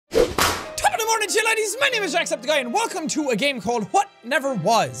G'day laddies, my name is Jacksepticeye and welcome to a game called What Never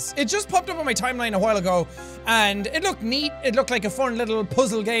Was. It just popped up on my timeline a while ago and it looked neat. It looked like a fun little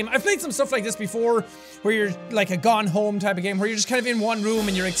puzzle game. I've played some stuff like this before where you're like a Gone Home type of game where you're just kind of in one room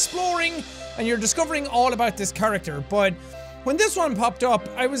and you're exploring and you're discovering all about this character. But when this one popped up,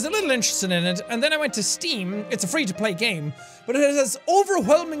 I was a little interested in it, and then I went to Steam. It's a free-to-play game, but it has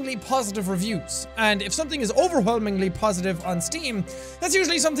overwhelmingly positive reviews. And if something is overwhelmingly positive on Steam, that's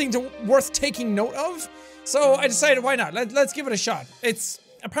usually something worth taking note of. So I decided, why not? Let's give it a shot. It's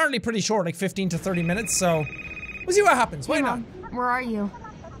apparently pretty short, like 15 to 30 minutes, so we'll see what happens. Why not? Where are you?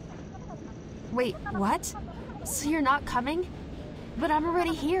 Wait, what? So you're not coming? But I'm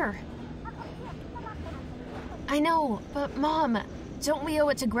already here. I know, but Mom, don't we owe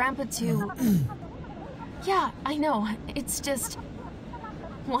it to Grandpa to... Yeah, I know, it's just...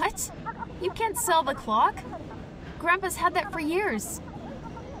 What? You can't sell the clock? Grandpa's had that for years.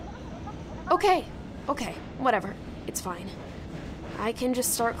 Okay, whatever, it's fine. I can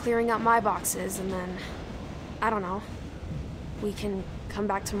just start clearing out my boxes and then... I don't know. We can come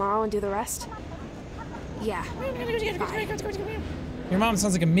back tomorrow and do the rest? Yeah. Bye. Your mom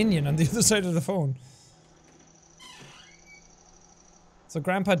sounds like a minion on the other side of the phone. So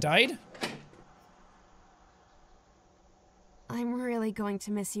Grandpa died? I'm really going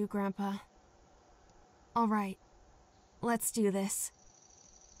to miss you, Grandpa. Alright, let's do this.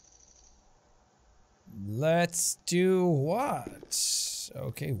 Let's do what?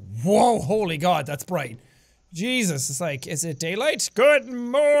 Okay, whoa, holy god, that's bright. Jesus, it's like, is it daylight? Good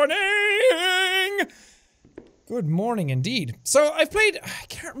morning! Good morning indeed. So I've played, I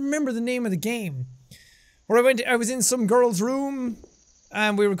can't remember the name of the game. Where I was in some girl's room,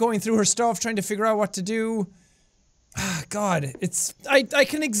 and we were going through her stuff, trying to figure out what to do. Ah, God, it's... I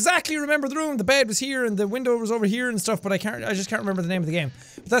can exactly remember the room. The bed was here, and the window was over here and stuff, but I just can't remember the name of the game.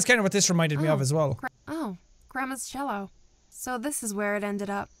 But that's kind of what this reminded me of as well. Grandma's cello. So this is where it ended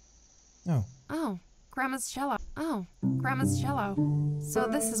up. Oh, Grandma's cello. Grandma's cello. So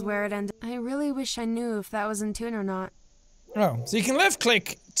this is where it ended. I really wish I knew if that was in tune or not. Oh, so you can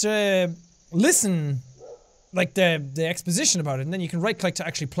left-click to listen... like the exposition about it, and then you can right-click to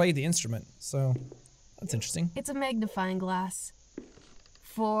actually play the instrument. So, that's interesting. It's a magnifying glass.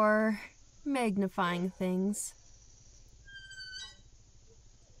 For magnifying things.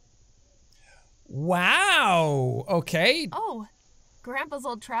 Wow! Okay. Oh, Grandpa's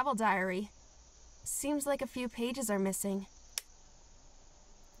old travel diary. Seems like a few pages are missing.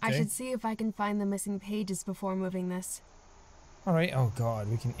 Okay. I should see if I can find the missing pages before moving this. Alright, oh god,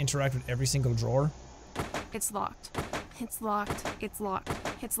 we can interact with every single drawer. It's locked. It's locked. It's locked.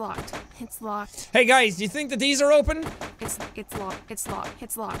 It's locked. It's locked. Hey guys, do you think that these are open? It's locked. It's locked.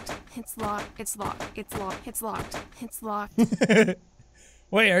 It's locked. It's locked. It's locked. It's locked. It's locked. It's locked.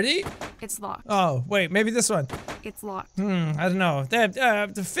 Wait, are they? It's locked. Oh, wait, maybe this one. It's locked. I don't know.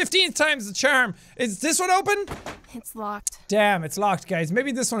 The 15th time's the charm. Is this one open? It's locked. Damn, it's locked, guys.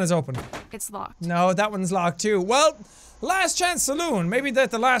 Maybe this one is open. It's locked. No, that one's locked too. Well, last chance saloon. Maybe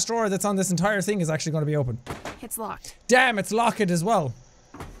that the last drawer that's on this entire thing is actually going to be open. It's locked. Damn, it's locked as well.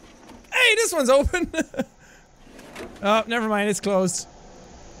 Hey, this one's open. Oh, never mind. It's closed.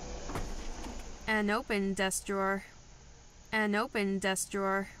 An open desk drawer. An open desk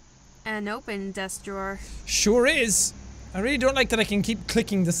drawer. An open desk drawer. Sure is. I really don't like that I can keep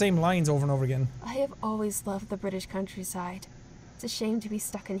clicking the same lines over and over again. I have always loved the British countryside. It's a shame to be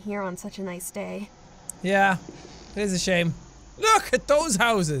stuck in here on such a nice day. Yeah, it is a shame. Look at those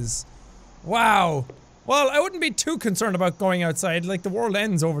houses. Wow. Well, I wouldn't be too concerned about going outside. Like, the world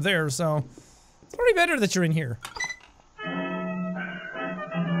ends over there, so it's probably better that you're in here.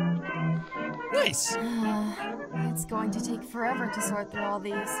 Nice. It's going to take forever to sort through all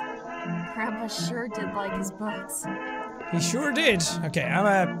these. Grandpa sure did like his books. He sure did. Okay,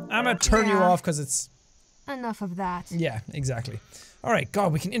 I'm gonna turn you off because it's... Enough of that. Yeah, exactly. Alright,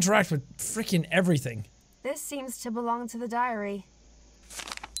 God, we can interact with freaking everything. This seems to belong to the diary.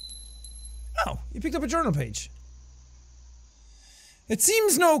 Oh, you picked up a journal page. It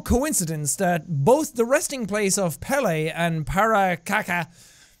seems no coincidence that both the resting place of Pele and Pariakaka,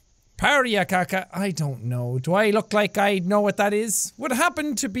 I don't know, do I look like I know what that is? Would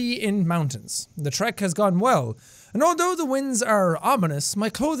happen to be in mountains. The trek has gone well, and although the winds are ominous, my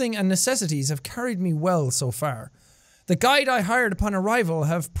clothing and necessities have carried me well so far. The guide I hired upon arrival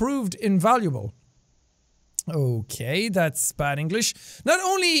have proved invaluable. Okay, that's bad English. Not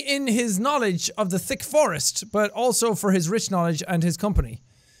only in his knowledge of the thick forest, but also for his rich knowledge and his company.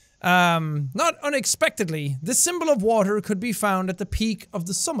 Not unexpectedly, the symbol of water could be found at the peak of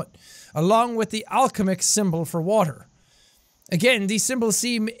the summit, along with the alchemic symbol for water. Again, these symbols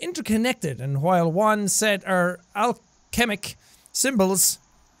seem interconnected, and while one set are alchemic symbols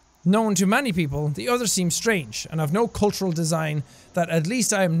known to many people, the others seem strange and have no cultural design that at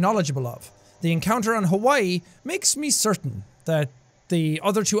least I am knowledgeable of. The encounter on Hawaii makes me certain that the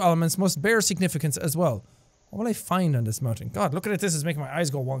other two elements must bear significance as well. What will I find on this mountain? God, looking at this is making my eyes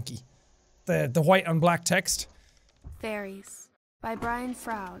go wonky. The white and black text. Fairies by Brian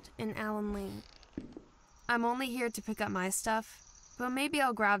Froud and Alan Lane. I'm only here to pick up my stuff, but maybe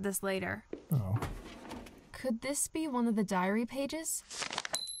I'll grab this later. Oh. Could this be one of the diary pages?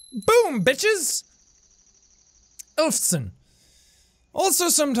 Boom, bitches! Ulfson. Also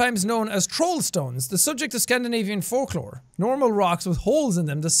sometimes known as troll stones, the subject of Scandinavian folklore. Normal rocks with holes in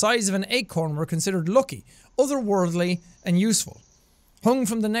them the size of an acorn were considered lucky, otherworldly, and useful. Hung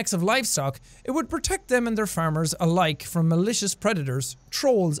from the necks of livestock, it would protect them and their farmers alike from malicious predators,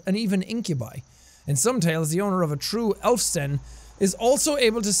 trolls, and even incubi. In some tales, the owner of a true Elfsten is also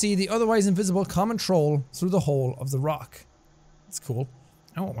able to see the otherwise invisible common troll through the hole of the rock. That's cool.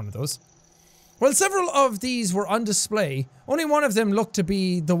 I want one of those. While several of these were on display, only one of them looked to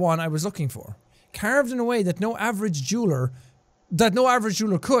be the one I was looking for. Carved in a way that no average jeweler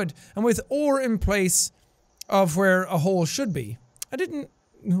could, and with ore in place of where a hole should be.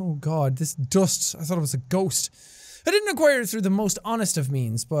 Oh god, this dust, I thought it was a ghost. I didn't acquire it through the most honest of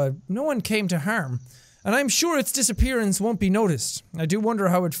means, but no one came to harm, and I'm sure its disappearance won't be noticed. I do wonder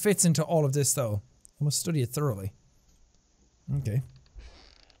how it fits into all of this, though. I must study it thoroughly. Okay.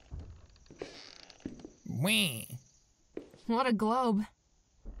 Whee. What a globe.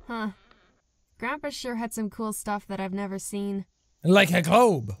 Huh. Grandpa sure had some cool stuff that I've never seen. Like a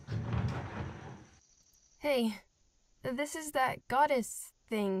globe. Hey, this is that goddess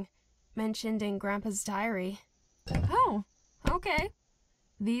thing mentioned in Grandpa's diary. Oh, okay.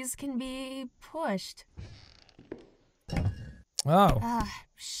 These can be pushed. Oh.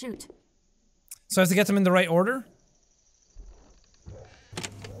 Shoot. So I have to get them in the right order?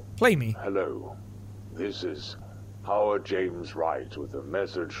 Play me. Hello. This is Howard James Wright with a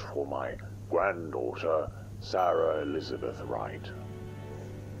message for my granddaughter, Sarah Elizabeth Wright.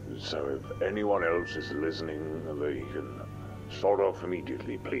 So if anyone else is listening, they can start off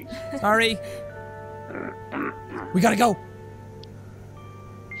immediately, please. Sorry. We gotta go.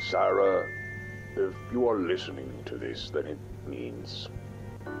 Sarah, if you are listening to this, then it means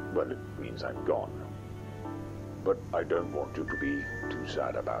I'm gone. But I don't want you to be too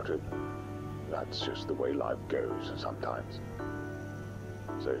sad about it. That's just the way life goes sometimes.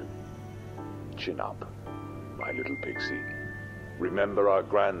 So, chin up, my little pixie. Remember our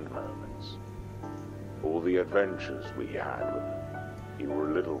grand moments. All the adventures we had when you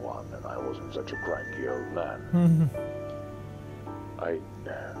were a little one and I wasn't such a cranky old man.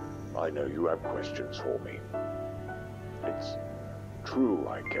 I know you have questions for me. It's true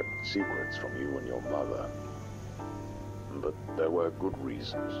I kept secrets from you and your mother, but there were good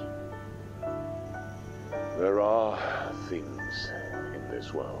reasons. There are things in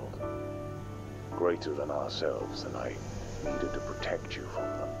this world greater than ourselves, and I needed to protect you from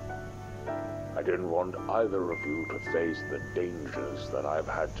them. I didn't want either of you to face the dangers that I've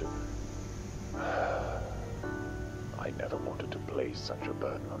had to... I never wanted to place such a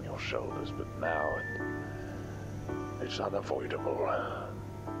burden on your shoulders, but now it's unavoidable.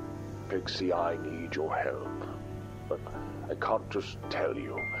 Pixie, I need your help. But I can't just tell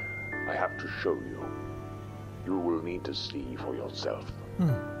you. I have to show you. You will need to see for yourself.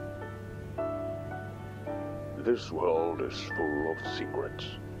 This world is full of secrets.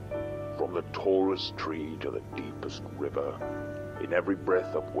 From the tallest tree to the deepest river, in every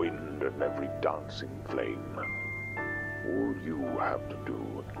breath of wind and every dancing flame. All you have to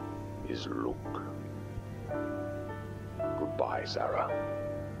do is look. Goodbye, Sarah.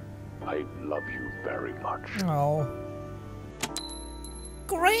 I love you very much. Oh.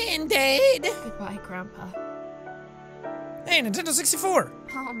 Grandad! Goodbye, Grandpa. Hey, Nintendo 64!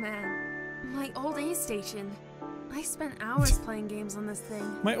 Oh man, my old A station. I spent hours playing games on this thing.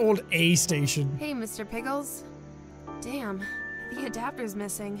 My old A station. Hey, Mr. Pickles. Damn, the adapter's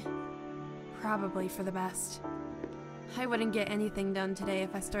missing. Probably for the best. I wouldn't get anything done today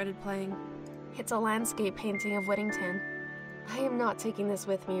if I started playing. It's a landscape painting of Whittington. I am not taking this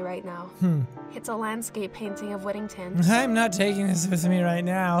with me right now. It's a landscape painting of Whittington. I'm not taking this with me right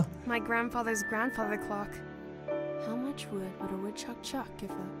now. My grandfather's grandfather clock. How much wood would a woodchuck chuck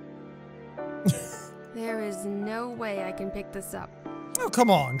if a... There is no way I can pick this up. Oh, come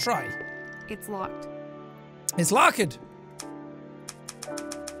on, try. It's locked. It's locked.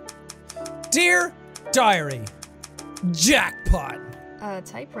 Dear Diary. Jackpot. A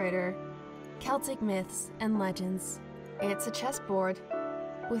typewriter. Celtic myths and legends. It's a chessboard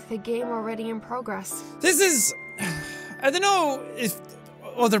with the game already in progress. This is... I don't know if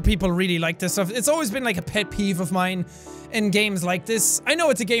other people really like this stuff. It's always been like a pet peeve of mine in games like this. I know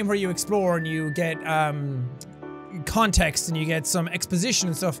it's a game where you explore and you get context and you get some exposition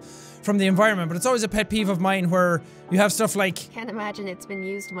and stuff from the environment, but it's always a pet peeve of mine where you have stuff like... Can't imagine it's been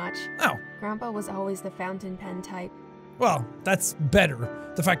used much. Oh. Grandpa was always the fountain pen type. Well, that's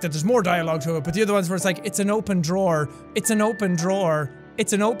better. The fact that there's more dialogue to it, but the other ones where it's like, it's an open drawer, it's an open drawer,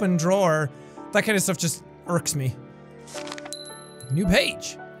 it's an open drawer. That kind of stuff just irks me. New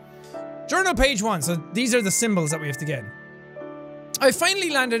page. Journal page 1, so these are the symbols that we have to get. I finally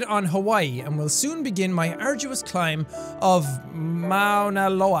landed on Hawaii and will soon begin my arduous climb of Mauna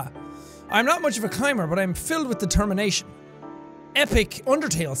Loa. I'm not much of a climber, but I'm filled with determination. Epic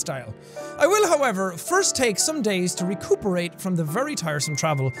Undertale style. I will, however, first take some days to recuperate from the very tiresome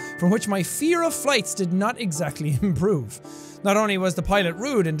travel from which my fear of flights did not exactly improve. Not only was the pilot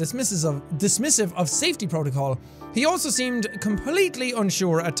rude and dismissive of safety protocol, he also seemed completely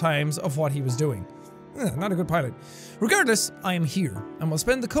unsure at times of what he was doing. Not a good pilot. Regardless, I am here, and will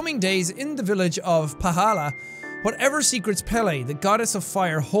spend the coming days in the village of Pahala. Whatever secrets Pele, the goddess of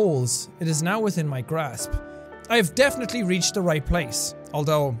fire, holds, it is now within my grasp. I have definitely reached the right place.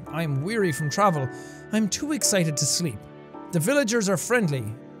 Although I am weary from travel, I am too excited to sleep. The villagers are friendly,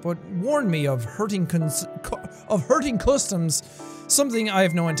 but warn me of hurting customs, something I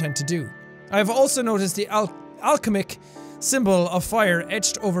have no intent to do. I have also noticed the alchemic symbol of fire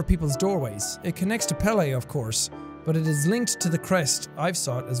etched over people's doorways. It connects to Pele, of course, but it is linked to the crest I've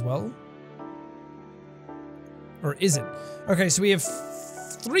sought as well. Or is it? Okay, so we have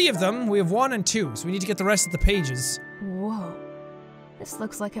 3 of them. We have 1 and 2, so we need to get the rest of the pages. Whoa. This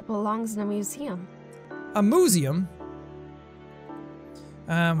looks like it belongs in a museum. A museum?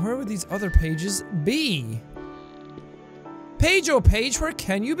 Where would these other pages be? Page, oh page, where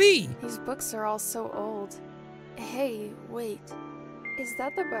can you be? These books are all so old. Hey, wait. Is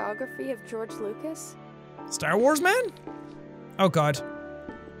that the biography of George Lucas? Star Wars man? Oh god.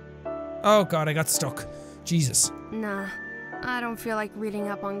 Oh god, I got stuck. Jesus. Nah, I don't feel like reading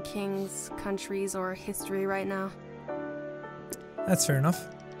up on kings, countries, or history right now. That's fair enough.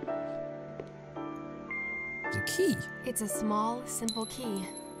 There's a key. It's a small, simple key.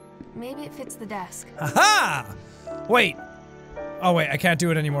 Maybe it fits the desk. Aha! Wait. Oh wait, I can't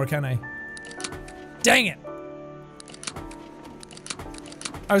do it anymore, can I? Dang it!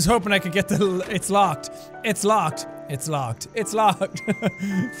 I was hoping I could get the... It's locked. It's locked. It's locked. It's locked.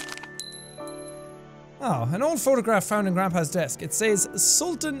 Oh, an old photograph found in Grandpa's desk. It says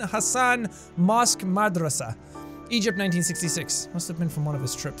Sultan Hassan Mosque Madrasa, Egypt 1966. Must have been from one of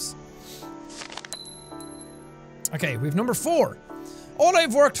his trips. Okay, we have number 4. All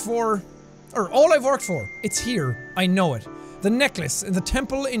I've worked for, it's here. I know it. The necklace in the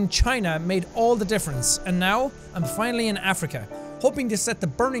temple in China made all the difference, and now I'm finally in Africa, hoping to set the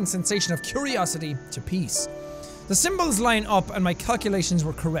burning sensation of curiosity to peace. The symbols line up and my calculations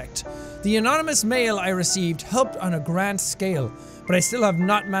were correct. The anonymous mail I received helped on a grand scale, but I still have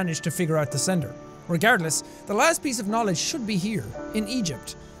not managed to figure out the sender. Regardless, the last piece of knowledge should be here, in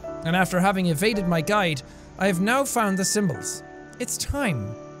Egypt. And after having evaded my guide, I have now found the symbols. It's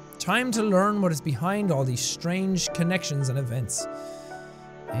time. Time to learn what is behind all these strange connections and events.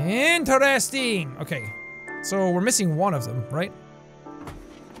 Interesting! Okay, so we're missing one of them, right?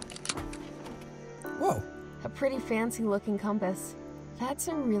 Whoa. A pretty fancy looking compass. That's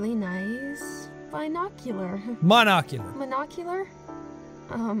a really nice binocular. Monocular. Monocular?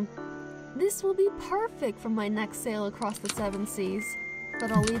 This will be perfect for my next sail across the 7 seas.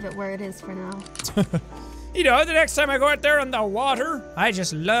 But I'll leave it where it is for now. You know, the next time I go out there on the water, I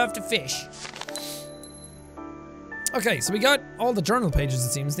just love to fish. Okay, so we got all the journal pages, it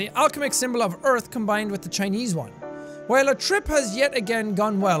seems. The alchemic symbol of Earth combined with the Chinese one. While a trip has yet again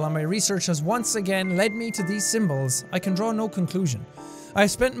gone well and my research has once again led me to these symbols, I can draw no conclusion. I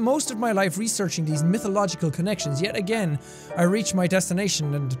have spent most of my life researching these mythological connections, yet again I reach my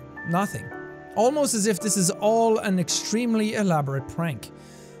destination and nothing. Almost as if this is all an extremely elaborate prank.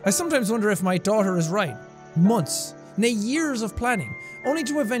 I sometimes wonder if my daughter is right. Months, nay years of planning, only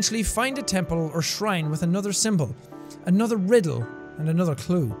to eventually find a temple or shrine with another symbol, another riddle, and another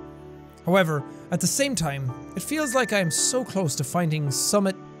clue. However, at the same time, it feels like I am so close to finding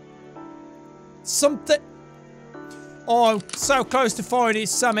something. Oh, so close to finding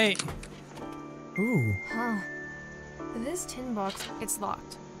something. Ooh. Huh. This tin box, it's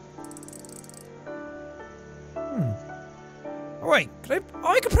locked. Oh, wait,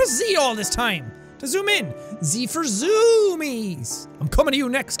 I could press Z all this time to zoom in. Z for zoomies. I'm coming to you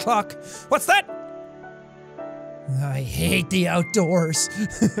next, clock. What's that? I hate the outdoors.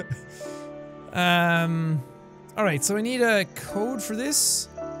 Alright, so I need a code for this.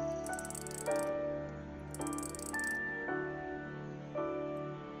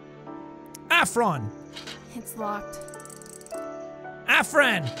 Afron! It's locked.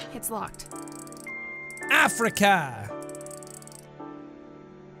 Afran! It's locked. Africa!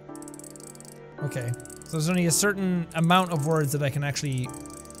 Okay, so there's only a certain amount of words that I can actually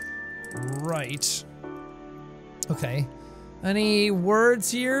write. Okay. Any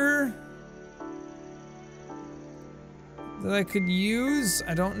words here that I could use?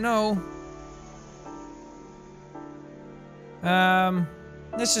 I don't know.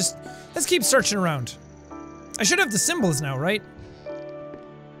 Let's keep searching around. I should have the symbols now, right?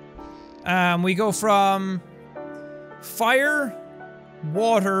 We go from fire,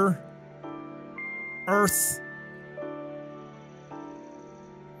 water, earth,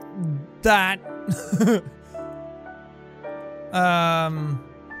 that,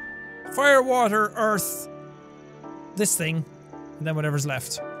 fire, water, earth, this thing, and then whatever's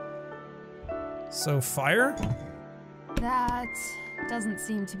left. So fire? That doesn't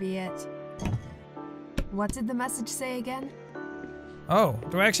seem to be it. What did the message say again? Oh,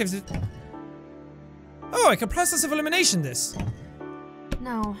 do I actually have to... Oh, I can process of elimination this.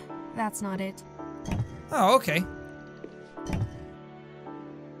 No, that's not it. Oh, okay.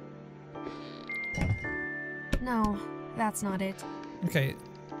 No, that's not it. Okay,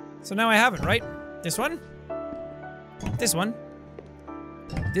 so now I have it, right? This one, this one,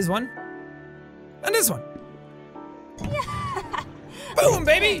 this one, and this one. Yeah. Boom,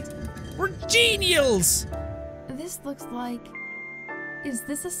 baby! We're genials! This looks like... Is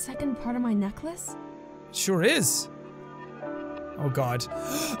this a second part of my necklace? Sure is. Oh god.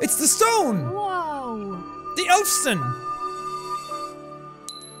 It's the stone! Whoa! The Elfstone!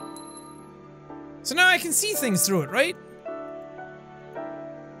 So now I can see things through it, right?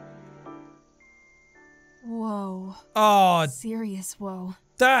 Whoa. Oh, Serious whoa.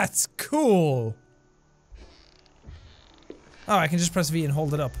 that's cool! Oh, I can just press V and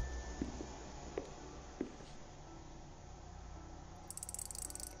hold it up.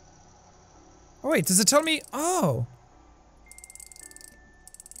 Oh wait, does it tell me? Oh.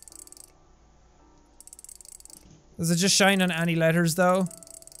 Does it just shine on any letters though?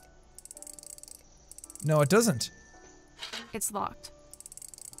 No, it doesn't. It's locked.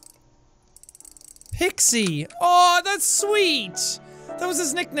 Pixie! Oh, that's sweet! That was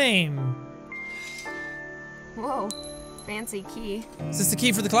his nickname. Whoa. Fancy key. Is this the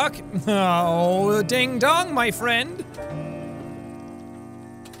key for the clock? Oh, ding dong, my friend!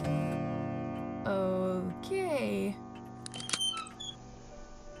 Okay.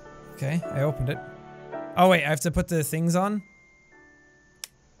 Okay, I opened it. Oh wait, I have to put the things on?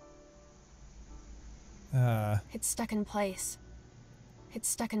 It's stuck in place. It's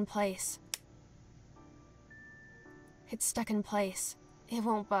stuck in place. It's stuck in place. It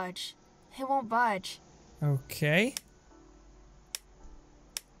won't budge. It won't budge. Okay.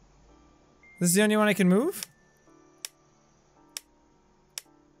 This is the only one I can move?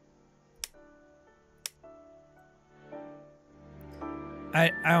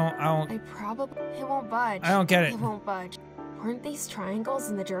 I don't. It won't budge. I don't get it. It won't budge. Weren't these triangles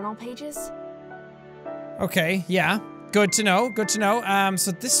in the journal pages? Okay, yeah. Good to know, good to know.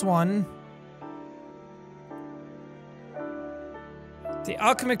 So this one... The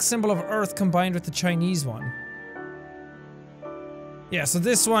alchemic symbol of Earth combined with the Chinese one. Yeah, so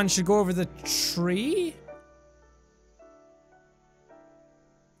this one should go over the tree?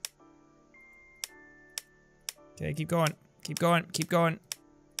 Okay, keep going. Keep going, keep going.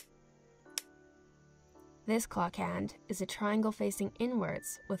 This clock hand is a triangle facing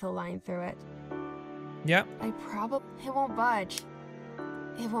inwards with a line through it. Yep. It won't budge.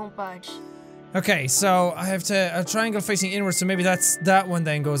 It won't budge. Okay, so I have to a triangle facing inwards, so maybe that's that one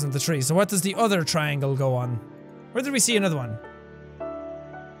then goes in the tree. So what does the other triangle go on? Where did we see another one?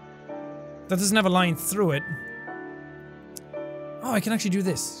 That doesn't have a line through it. Oh, I can actually do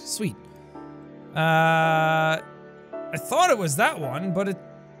this. Sweet. I thought it was that one, but it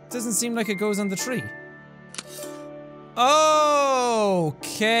doesn't seem like it goes on the tree.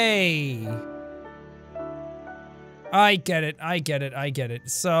 Okay. I get it, I get it, I get it.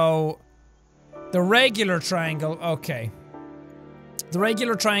 So, the regular triangle, okay. The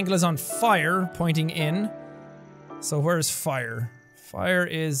regular triangle is on fire, pointing in. So where's fire? Fire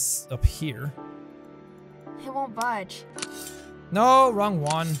is up here. It won't budge. No, wrong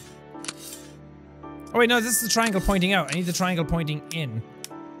one. Oh wait, no, this is the triangle pointing out. I need the triangle pointing in.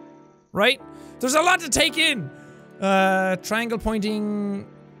 Right? There's a lot to take in! Triangle pointing...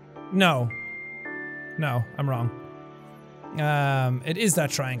 No. No, I'm wrong. It is that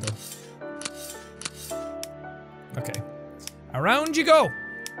triangle. Okay. Around you go.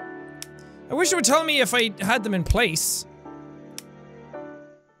 I wish it would tell me if I had them in place.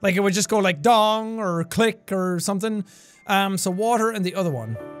 Like it would just go like dong or click or something. So water and the other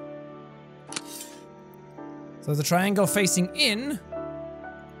one. So the triangle facing in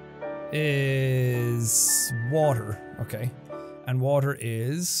is water. Okay. And water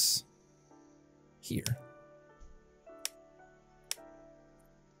is here.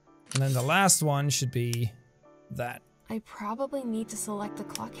 And then the last one should be that. I probably need to select the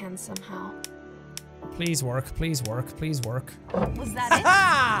clock hand somehow. Please work, please work, please work. Was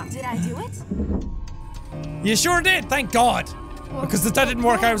that it? Did I do it? You sure did, thank God. Because if that didn't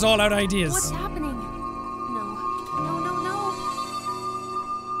work, I was all out of ideas. What's happening? No.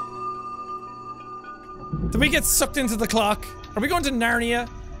 Did we get sucked into the clock? Are we going to Narnia?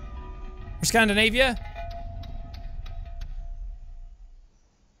 Or Scandinavia?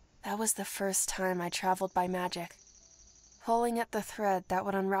 That was the first time I traveled by magic. Pulling at the thread that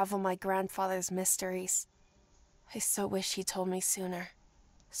would unravel my grandfather's mysteries. I so wish he told me sooner,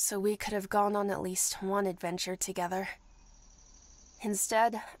 so we could have gone on at least one adventure together.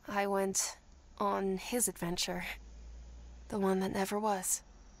 Instead, I went on his adventure. The one that never was.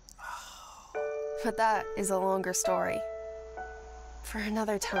 But that is a longer story. For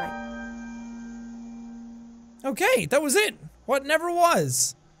another time. Okay, that was it. What never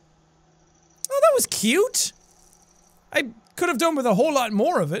was. Oh, that was cute. I could have done with a whole lot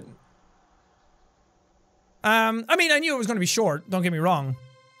more of it. I mean, I knew it was going to be short, don't get me wrong.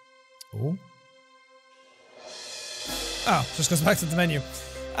 Oh. Oh, just goes back to the menu.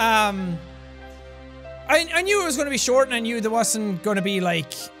 I knew it was going to be short, and I knew there wasn't going to be,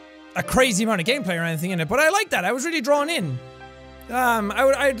 like, a crazy amount of gameplay or anything in it, but I like that. I was really drawn in.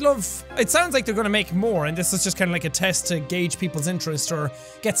 I'd love... It sounds like they're going to make more, and this is just kind of like a test to gauge people's interest or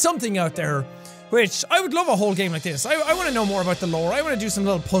get something out there. Which, I would love a whole game like this. I want to know more about the lore. I want to do some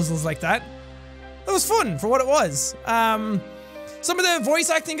little puzzles like that. That was fun, for what it was. Some of the voice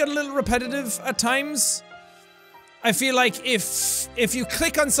acting got a little repetitive at times. I feel like if you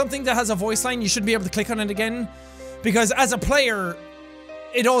click on something that has a voice line, you shouldn't be able to click on it again. Because as a player,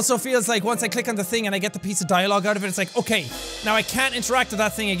 it also feels like once I click on the thing and I get the piece of dialogue out of it, it's like, okay, now I can't interact with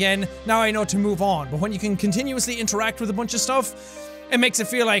that thing again. Now I know to move on. But when you can continuously interact with a bunch of stuff, it makes it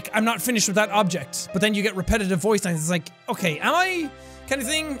feel like I'm not finished with that object. But then you get repetitive voice lines. It's like, okay, am I? Kind of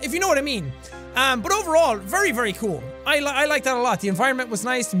thing, if you know what I mean. But overall, very, very cool. I like that a lot. The environment was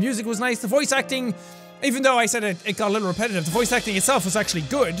nice, the music was nice, the voice acting, even though I said it got a little repetitive, the voice acting itself was actually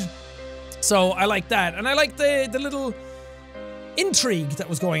good. So I like that. And I like the little intrigue that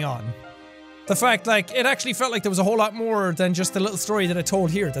was going on. The fact, like, it actually felt like there was a whole lot more than just the little story that I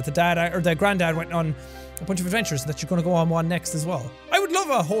told here, that the dad, or the granddad went on a bunch of adventures that you're gonna go on one next as well. I would love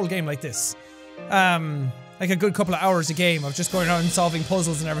a whole game like this. Like a good couple of hours a game of just going around and solving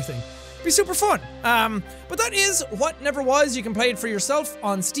puzzles and everything. It'd be super fun. But that is What Never Was. You can play it for yourself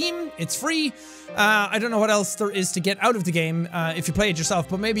on Steam. It's free. I don't know what else there is to get out of the game if you play it yourself,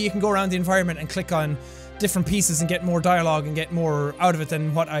 but maybe you can go around the environment and click on different pieces and get more dialogue and get more out of it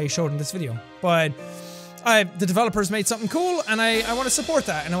than what I showed in this video. But the developers made something cool, and I want to support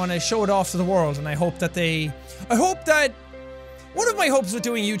that, and I want to show it off to the world, and I hope that one of my hopes with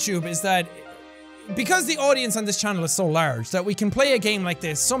doing YouTube is that because the audience on this channel is so large, that we can play a game like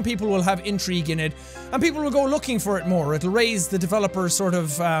this, some people will have intrigue in it, and people will go looking for it more. It'll raise the developers' sort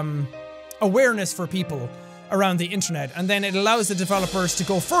of awareness for people around the internet, and then it allows the developers to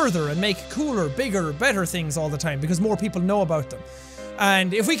go further and make cooler, bigger, better things all the time, because more people know about them.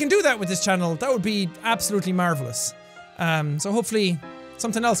 And if we can do that with this channel, that would be absolutely marvelous. So hopefully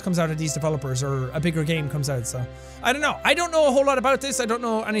something else comes out of these developers, or a bigger game comes out, so I don't know. I don't know a whole lot about this. I don't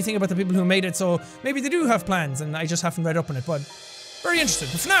know anything about the people who made it, so maybe they do have plans and I just haven't read up on it, but very interested.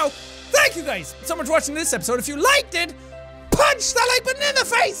 But for now, thank you guys so much for watching this episode. If you liked it, punch the like button in the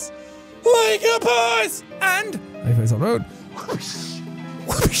face! Like a boss! And high face on road. Whoosh!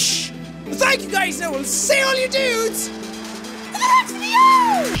 Whoosh! Thank you guys, and I will see all you dudes in the next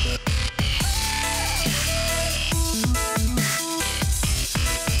video!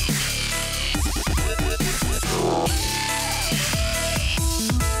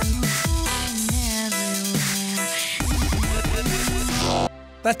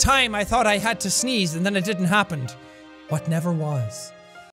 That time I thought I had to sneeze and then it didn't happen. What never was.